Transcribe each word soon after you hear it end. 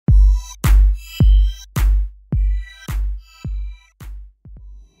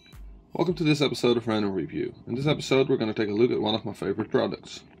Welcome to this episode of Random Review. In this episode we're going to take a look at one of my favorite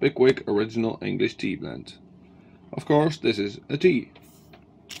products, Pickwick Original English Tea Blend. Of course, this is a tea.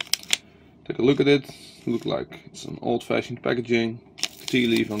 Take a look at it. Look like it's an old-fashioned packaging, the tea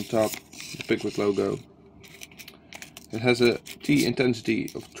leaf on top, the Pickwick logo. It has a tea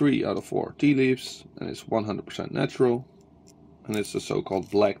intensity of 3 out of 4 tea leaves and it's 100% natural, and it's the so-called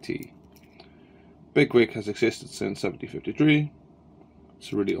black tea. Pickwick has existed since 1753.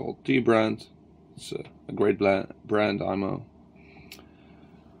 It's a really old tea brand. It's a great brand, IMO.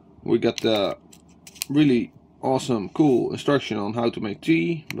 We got the really awesome, cool instruction on how to make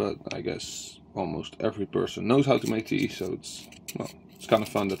tea, but I guess almost every person knows how to make tea, so it's kind of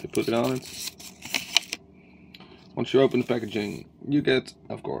fun that they put it on it. Once you open the packaging, you get,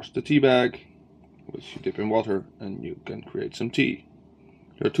 of course, the tea bag, which you dip in water and you can create some tea.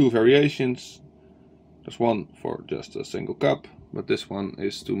 There are 2 variations. There's one for just a single cup, but this one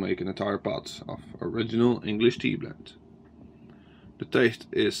is to make an entire pot of original English tea blend. The taste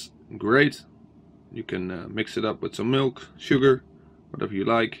is great. You can mix it up with some milk, sugar, whatever you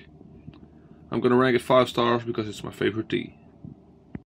like. I'm gonna rank it 5 stars because it's my favorite tea.